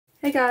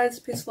Hey guys,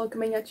 peace love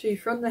coming at you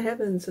from the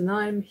heavens, and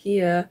I'm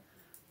here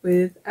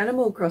with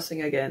Animal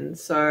Crossing again.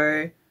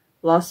 So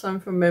last time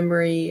from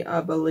memory,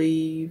 I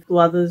believe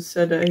Blathers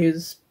said that he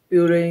was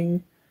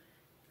building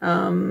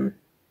the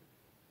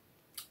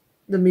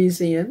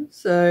museum,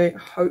 so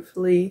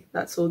hopefully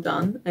that's all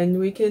done and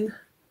we can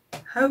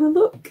have a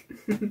look.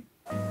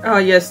 Oh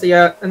yes,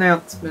 the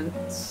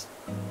announcements.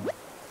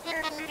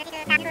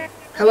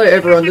 Hello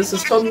everyone, this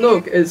is Tom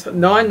Nook. It's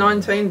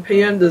 9:19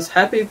 PM this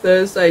happy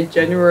Thursday,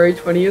 January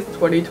 20th,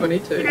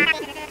 2022.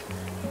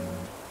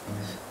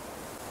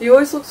 You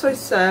always look so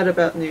sad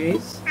about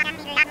news.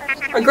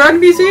 A grand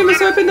museum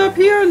has opened up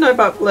here in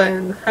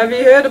Nobutland. Have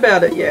you heard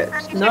about it yet?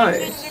 No.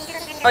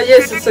 Oh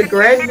yes, it's a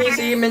grand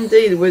museum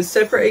indeed, with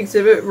separate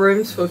exhibit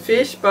rooms for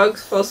fish,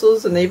 bugs,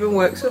 fossils, and even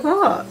works of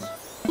art.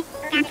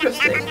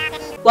 Interesting.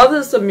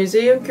 Blathers, the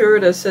museum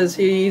curator, says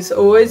he's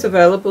always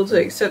available to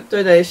accept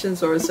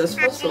donations or assess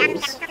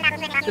fossils.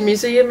 The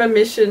museum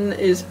admission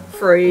is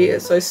free,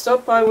 so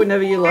stop by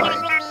whenever you like.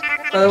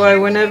 By the way,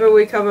 whenever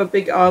we cover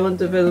big island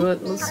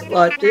developments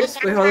like this,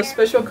 we hold a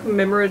special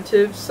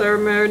commemorative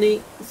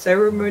ceremony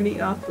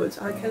afterwards.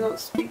 I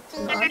cannot speak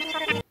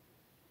tonight.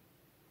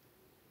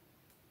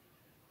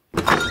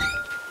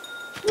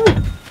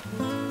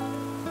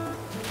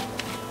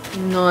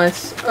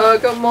 Nice. Oh, I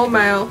got more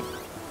mail.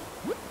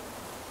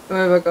 What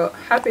have I got?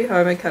 Happy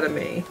Home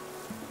Academy.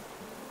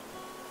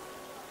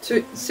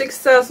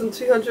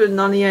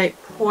 6,298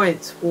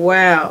 points.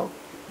 Wow.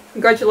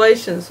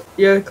 Congratulations.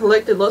 You have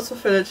collected lots of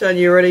furniture and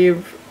you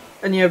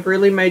have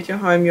really made your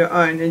home your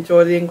own.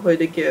 Enjoy the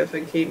included gift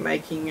and keep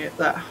making it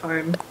that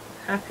home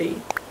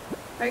happy.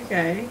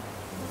 Okay.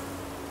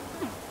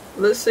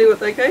 Let's see what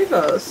they gave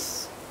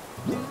us.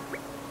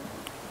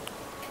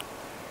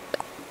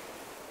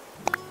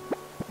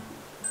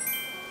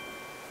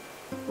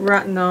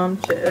 Rat and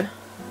armchair.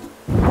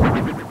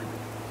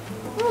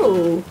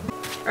 Oh.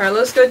 Alright,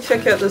 let's go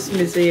check out this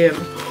museum.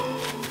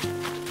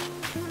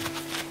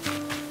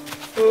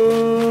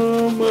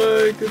 Oh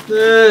my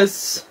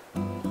goodness.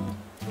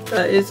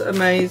 That is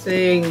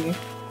amazing.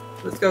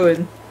 Let's go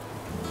in.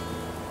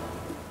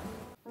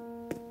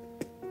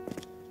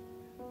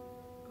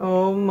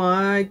 Oh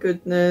my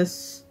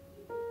goodness.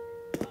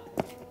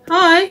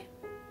 Hi!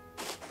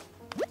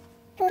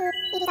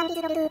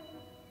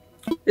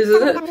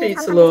 Isn't it,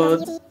 Pizza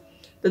Lord?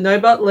 The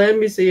Nobutland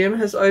Museum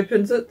has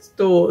opened its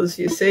doors,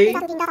 you see?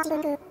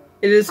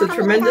 It is a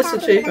tremendous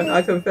achievement.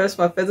 I confess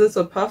my feathers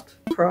are puffed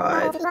with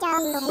pride.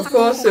 Of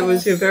course, it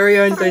was your very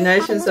own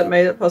donations that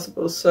made it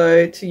possible,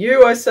 so to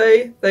you I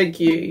say thank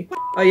you.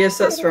 Oh yes,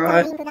 that's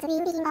right.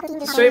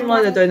 To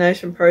streamline the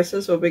donation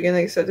process, we'll begin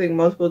accepting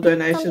multiple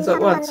donations at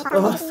once.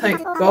 Oh,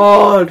 thank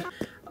God!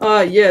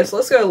 Yes,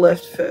 let's go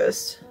left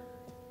first.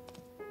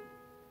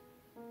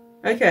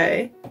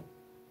 Okay.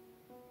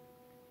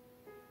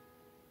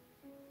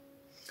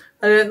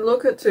 I didn't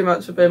look at too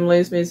much of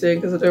Emily's museum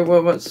because I don't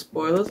want much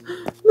spoilers.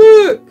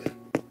 Look!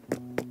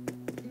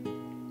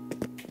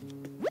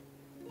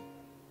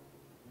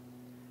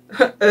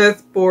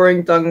 Earth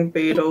boring dung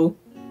beetle.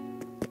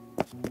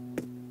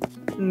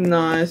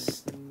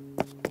 Nice.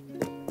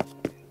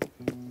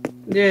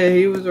 Yeah,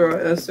 he was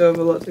right. I still have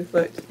a lot to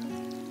collect.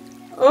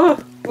 Oh,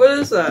 what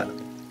is that?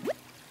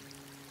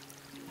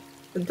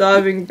 A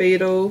diving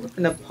beetle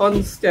and a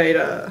pond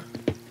skater.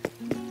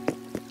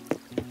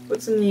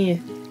 What's in here?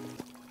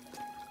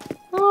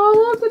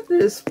 Oh, look at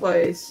this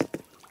place.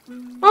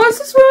 Oh, is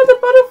this where the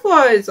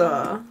butterflies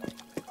are?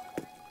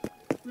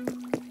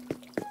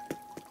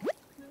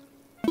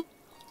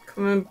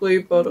 Common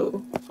blue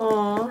bottle.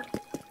 Aww.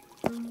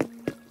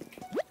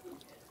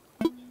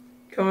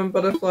 Common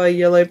butterfly,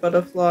 yellow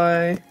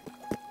butterfly.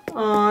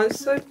 Aw,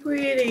 it's so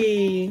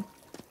pretty.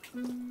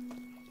 I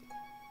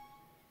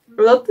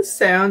love the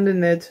sound in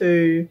there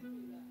too.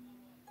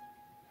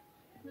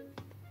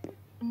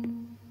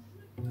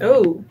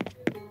 Oh.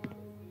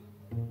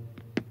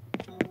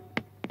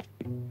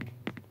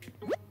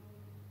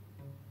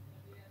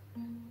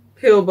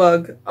 Pill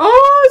bug.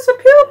 Oh, it's a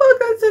pill bug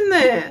that's in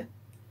there.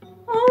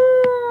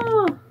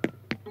 Oh.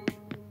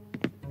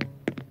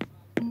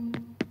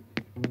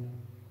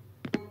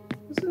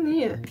 What's in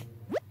here?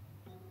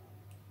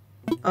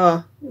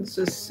 Oh, it's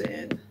just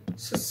sand.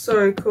 It's just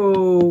so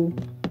cool.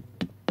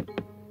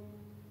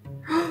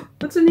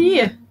 What's in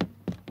here?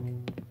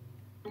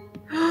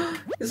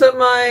 Is that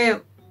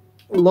my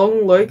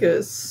long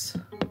locust?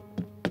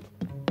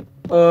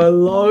 A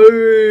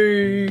locust.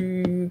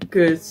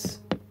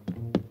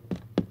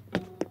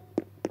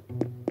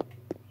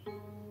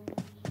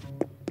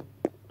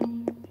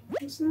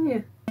 What's in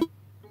here?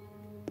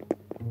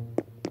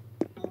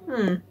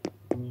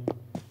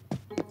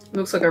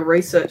 Looks like a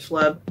research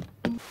lab.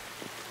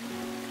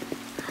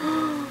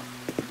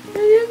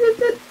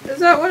 Is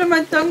that one of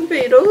my dung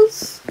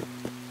beetles?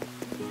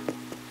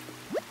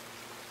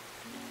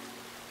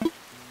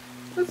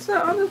 What's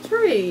that on the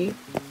tree?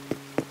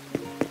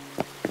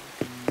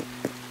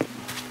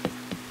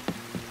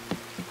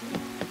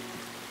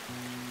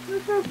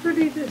 Look how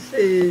pretty this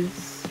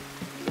is.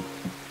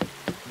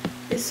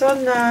 It's so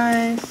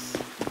nice.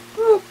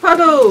 Oh,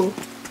 puddle!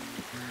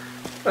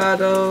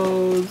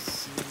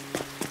 Battles.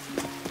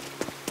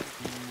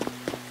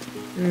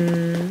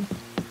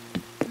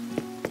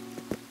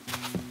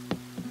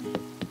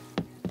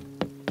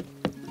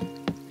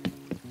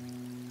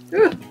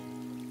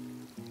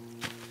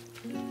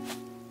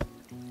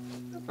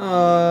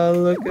 Oh,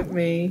 look at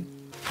me.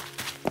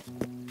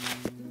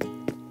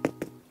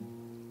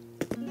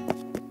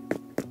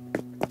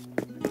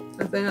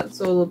 I think that's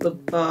all of the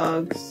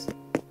bugs.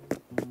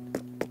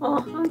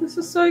 Oh, this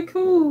is so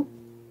cool.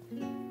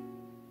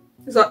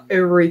 It's like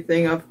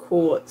everything I've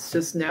caught, it's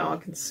just now I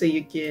can see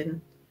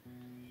again.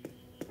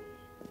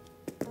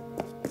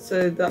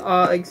 So the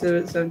art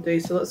exhibit's empty,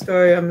 so let's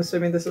go. I'm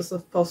assuming this is the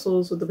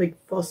fossils with the big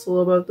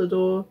fossil above the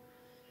door.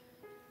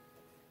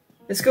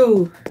 Let's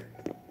go.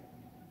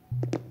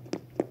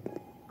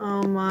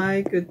 Oh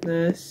my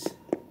goodness.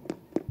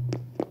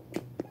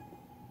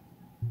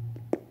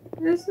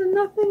 There's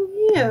nothing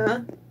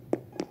here.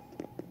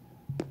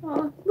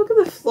 Oh, look at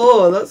the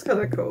floor, that's kind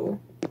of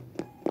cool.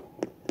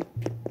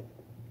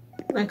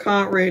 I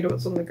can't read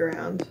what's on the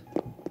ground.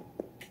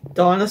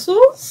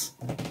 Dinosaurs?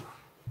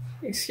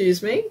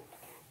 Excuse me?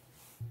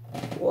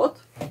 What?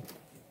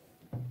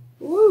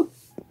 Woo!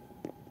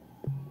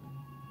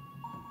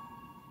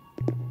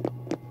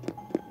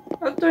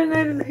 I've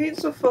donated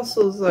heaps of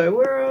fossils though,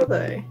 where are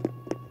they?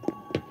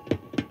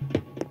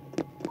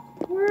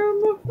 Where are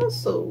my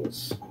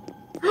fossils?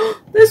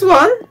 There's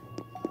one!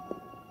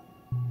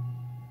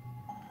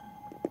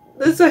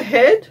 There's a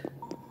head?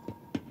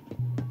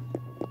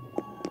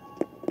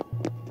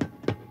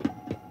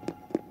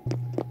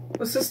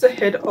 What's this the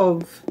head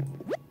of?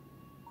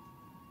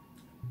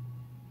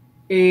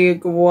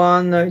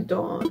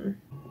 Iguanodon.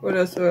 What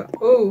else?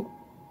 Oh!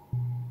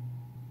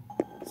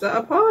 Is that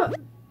a part?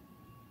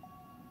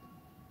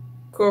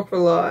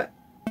 Corporalite.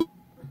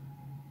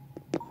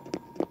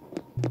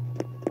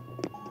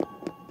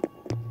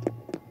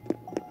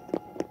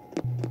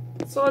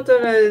 So I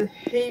donated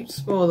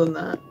heaps more than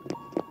that.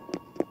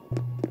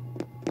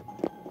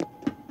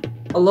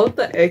 I love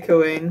the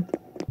echoing.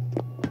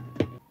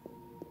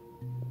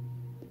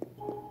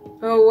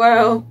 Oh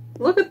wow,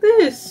 look at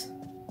this!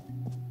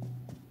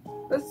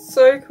 That's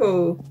so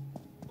cool.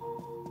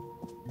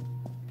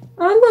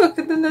 Oh look,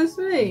 and then there's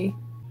me.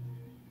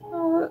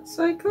 Oh, that's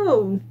so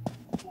cool.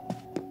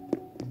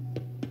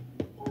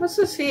 What's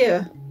this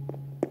here?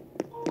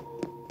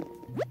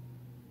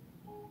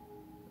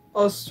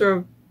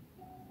 Australopith.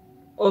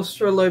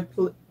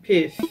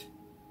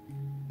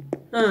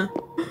 Huh.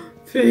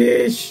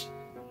 Fish!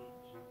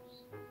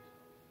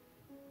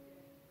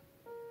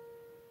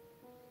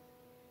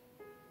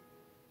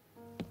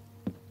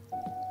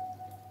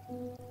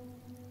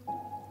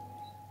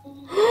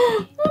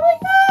 Oh my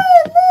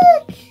god,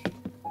 look!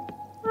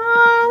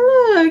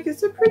 Oh look,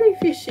 it's the pretty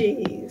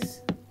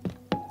fishies.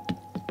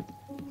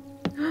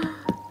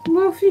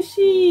 More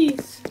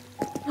fishies.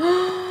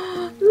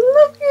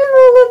 Look at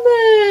all of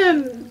them.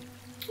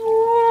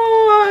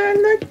 Oh, I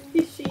like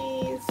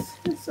fishies.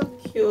 They're so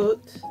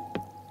cute.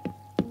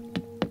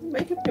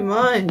 Make up your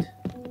mind.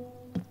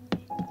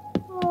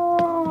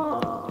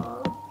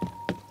 Oh,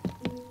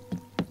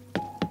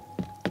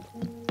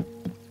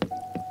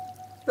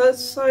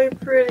 that's so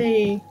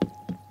pretty.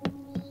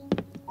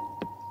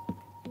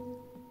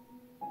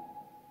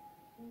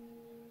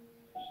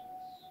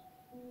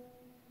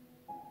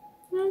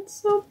 That's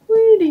so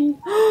pretty.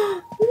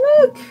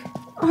 Look!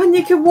 Oh, and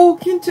you can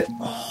walk into...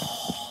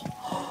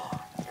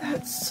 Oh,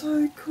 that's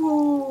so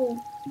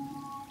cool.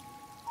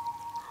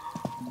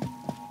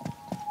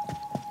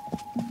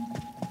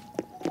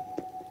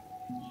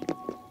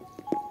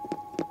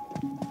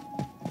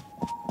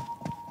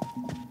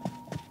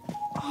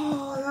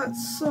 Oh,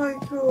 that's so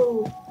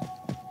cool.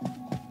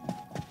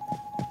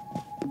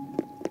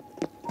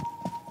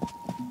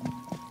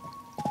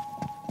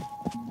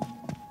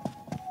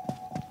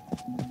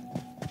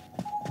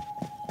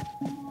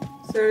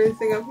 Is there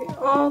anything up here?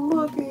 Oh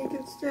look, you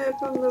can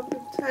step on the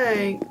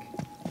tank.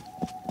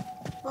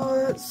 Oh,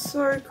 that's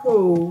so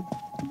cool.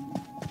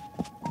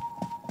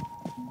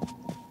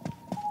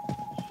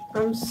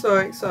 I'm so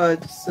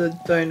excited to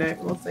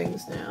donate more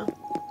things now.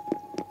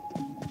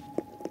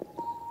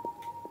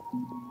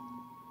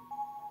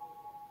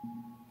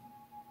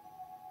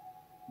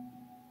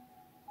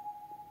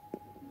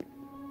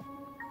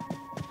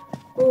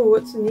 Oh,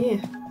 what's in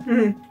here?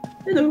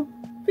 Hello,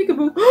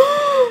 peekaboo.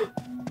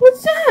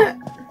 What's that?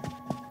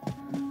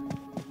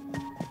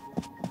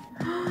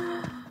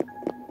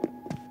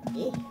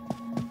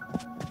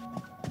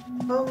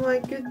 Oh my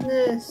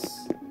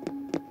goodness.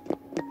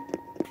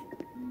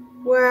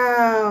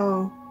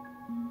 Wow.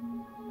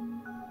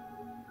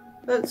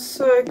 That's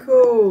so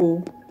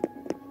cool.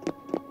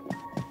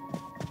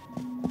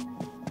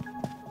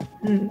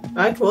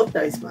 I caught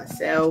those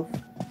myself.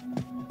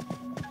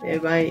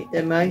 They're my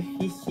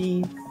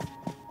fishies.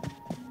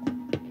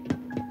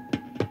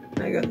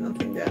 I got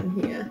nothing down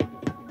here.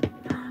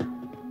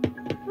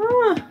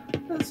 Ah,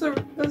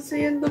 that's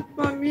the end of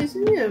my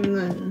museum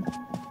then.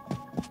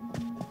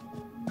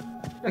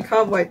 I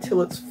can't wait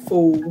till it's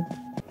full.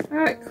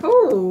 Alright,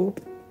 cool.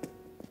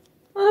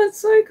 Oh, that's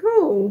so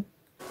cool.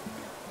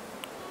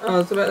 I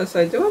was about to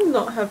say, do I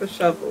not have a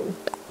shovel?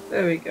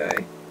 There we go.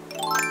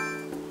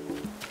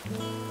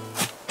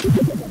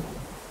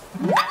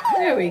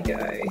 There we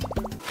go.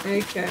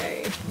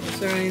 Okay. Is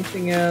there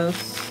anything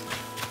else?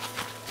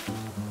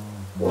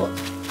 What?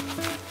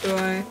 Do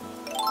I?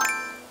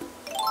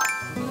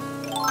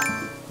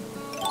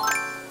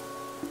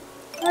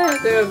 I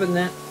do have a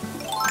net.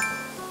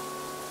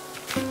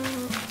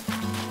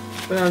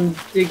 But I'm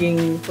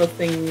digging for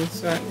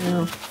things right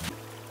now.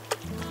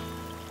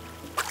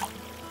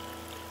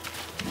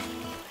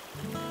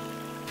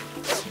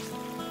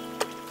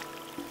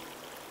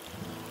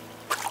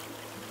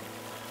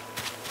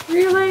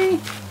 Really?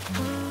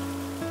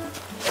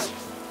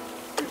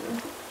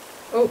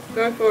 Oh,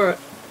 go for it.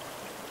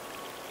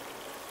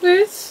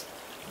 Please?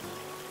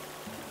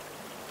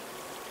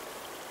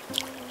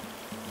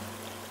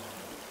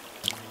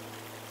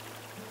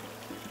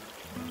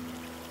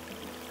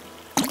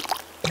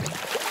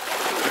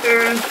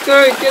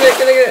 Go, get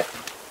it.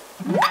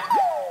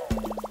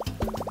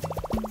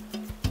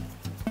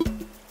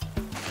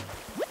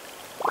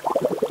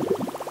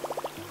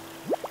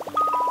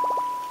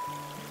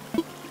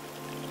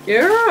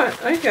 You're right.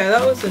 Okay,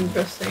 that was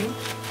interesting.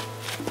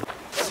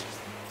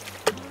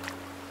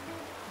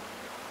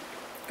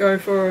 Go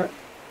for it.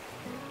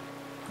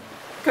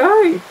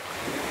 Go!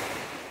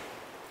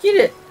 Get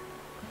it!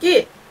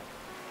 Get!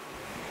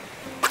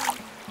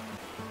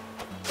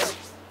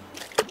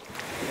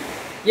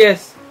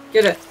 Yes,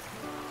 get it.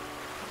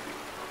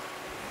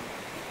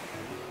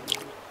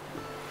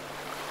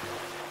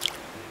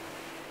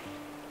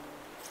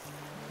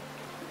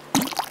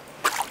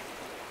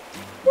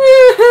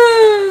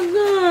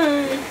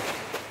 No!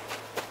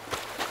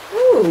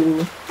 Ooh,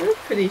 that's a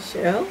pretty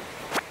shell.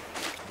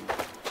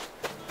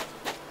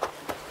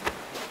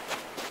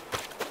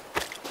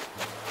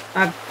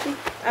 I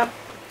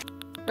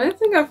don't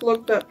think I've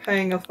looked at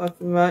paying off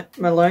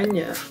my loan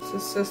yet. It's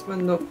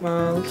assessment Nook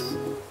miles.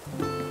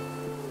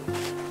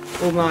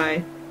 Or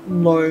my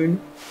loan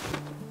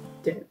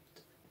debt.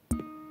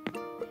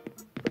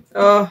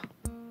 Oh.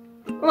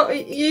 Well,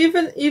 you've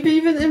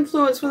even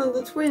influenced one of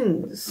the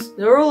twins.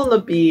 They're all on the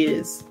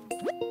beers.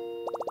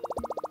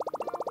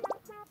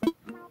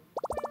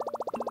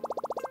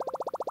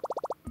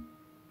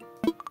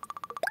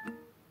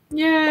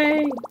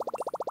 Yay!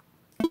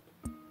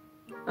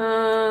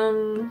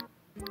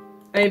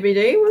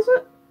 ABD, was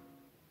it?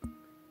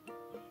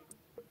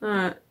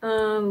 Alright,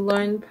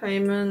 loan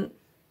payment.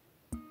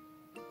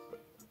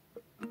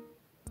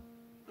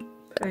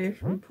 Pay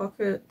from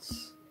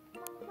pockets.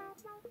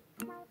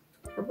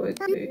 Probably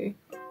do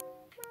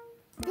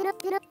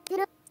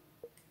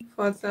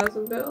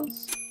 5,000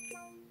 bells.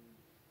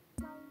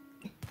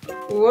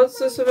 What's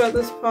this about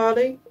this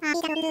party?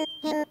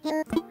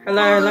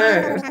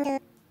 Hello.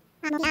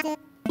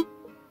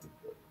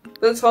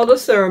 Let's hold a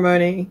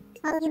ceremony.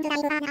 Are you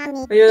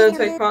going to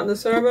take part in the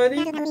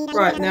ceremony?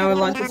 Right, now we'd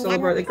like to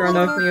celebrate the grand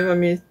opening of a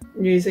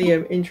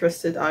museum.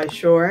 Interested? I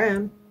sure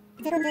am.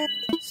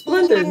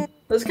 Splendid!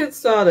 Let's get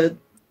started.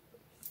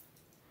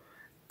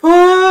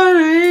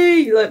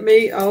 Party!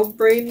 I'll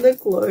bring the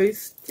glow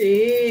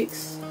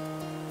sticks.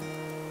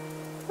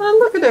 Oh,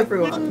 look at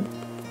everyone.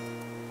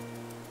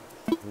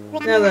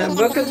 Now then,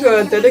 welcome to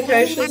our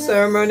dedication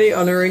ceremony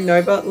honouring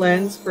Nobut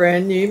Land's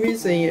brand new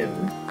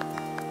museum.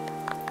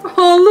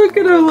 Oh, look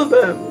at all of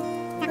them.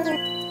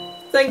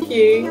 Thank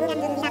you.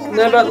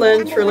 Nobut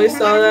Land truly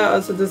started out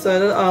as a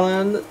deserted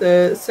island.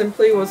 There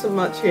simply wasn't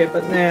much here,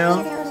 but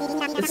now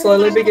it's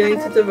slowly beginning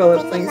to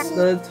develop thanks to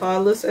the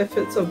tireless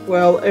efforts of,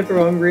 well,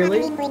 everyone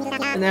really.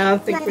 And now I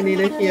think we need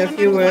to hear a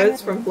few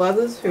words from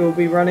Blathers, who will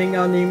be running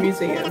our new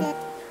museum.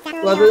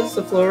 Blathers,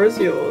 the floor is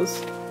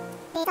yours.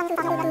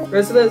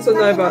 Residents of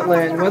Nobut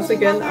Land, once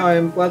again I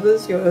am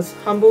Blathers, your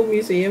humble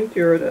museum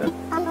curator.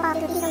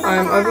 I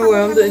am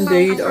overwhelmed,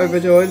 indeed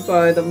overjoyed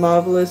by the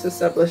marvellous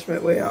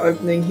establishment we are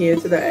opening here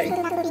today.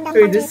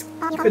 This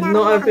could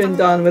not have been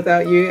done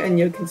without you and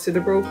your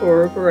considerable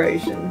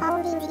cooperation.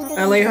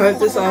 I only hope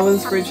this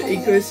island's rich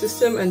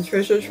ecosystem and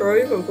treasure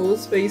trove of all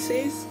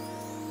species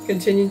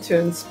continue to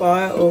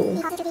inspire all.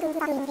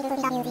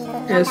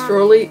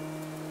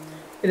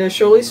 It has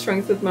surely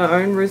strengthened my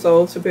own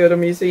resolve to build a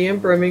museum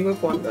brimming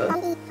with wonder.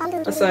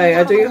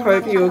 I do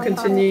hope you will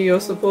continue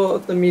your support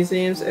of the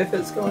museum's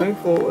efforts going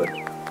forward.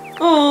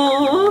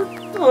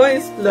 Aww,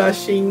 always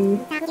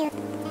blushing.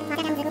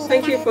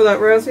 Thank you for that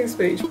rousing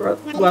speech,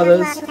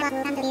 brothers.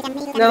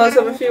 Now let's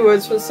have a few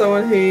words from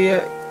someone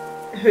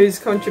whose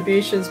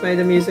contributions made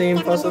the museum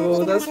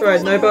possible. That's right,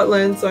 Nobut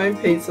Land's own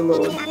Pizza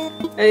Lord.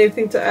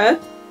 Anything to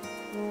add?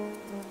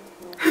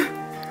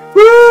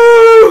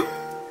 Woo!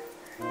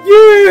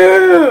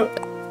 Yeah!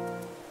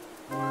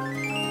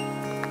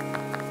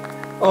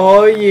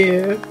 Oh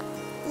yeah.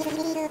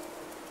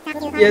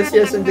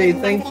 Yes, indeed.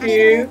 Thank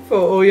you for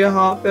all your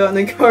heartfelt and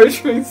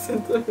encouraging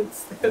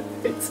sentiments.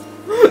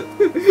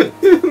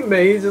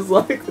 Me just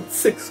like with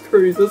 6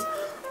 cruisers.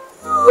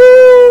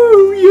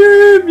 Woo!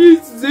 Yeah,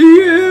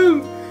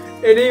 museum!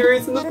 Any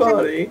reason to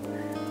party?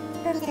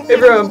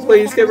 Everyone,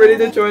 please get ready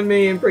to join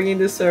me in bringing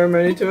this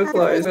ceremony to a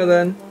close. So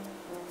then,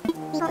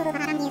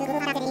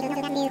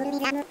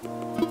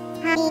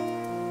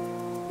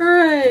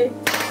 Hooray!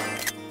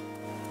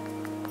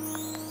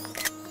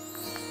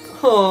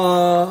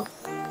 Aww.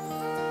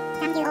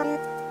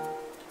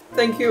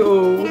 Thank you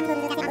all.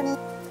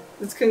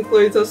 This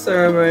concludes our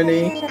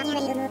ceremony.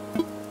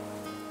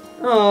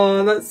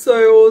 Oh, that's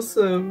so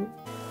awesome.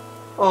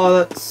 Oh,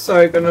 that's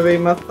so gonna be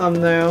my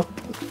thumbnail.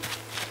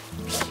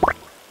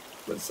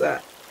 What's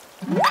that?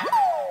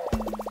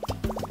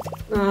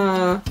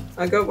 Ah,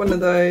 I got one of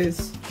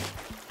those.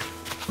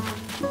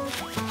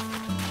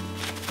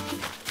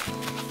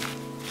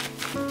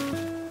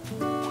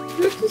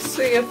 Good to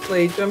see a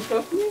flea jump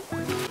off me.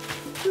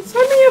 There's so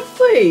many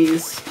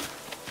fleas.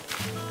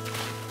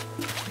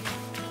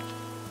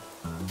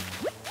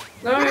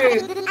 No. How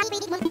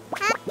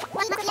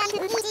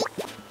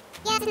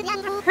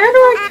do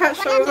I catch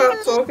them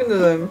without talking to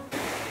them?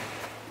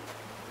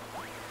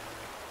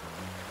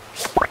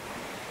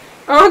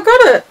 Oh, I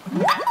got it!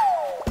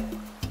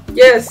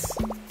 Yes!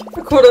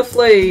 I caught a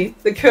flea.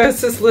 The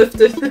curse is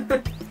lifted.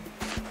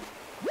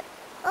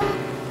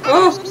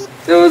 Oh!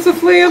 There was a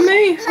flea on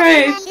me!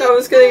 Hey! I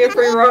was getting a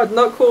free ride.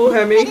 Not cool,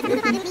 Hemi.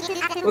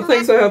 Well,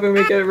 thanks for helping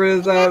me get rid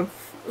of that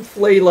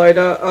flea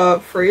loader.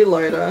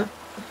 Freeloader.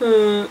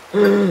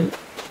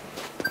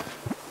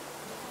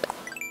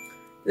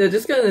 Yeah,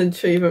 just got an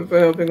achievement for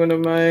helping one of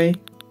my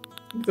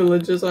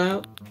villagers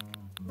out.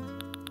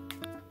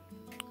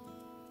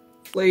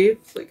 Flea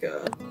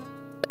flicker.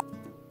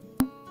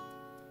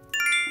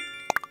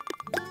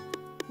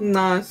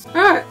 Nice.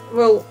 Alright,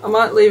 well, I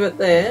might leave it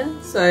there.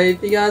 So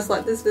if you guys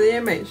like this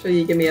video, make sure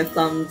you give me a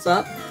thumbs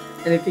up.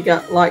 And if you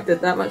liked it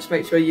that much,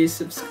 make sure you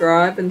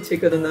subscribe and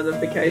tickle the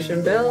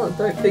notification bell. And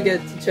don't forget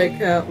to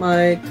check out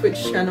my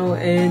Twitch channel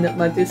and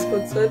my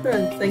Discord server.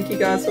 And thank you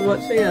guys for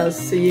watching. I'll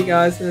see you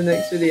guys in the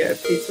next video.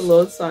 Pizza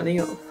Lord signing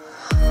off.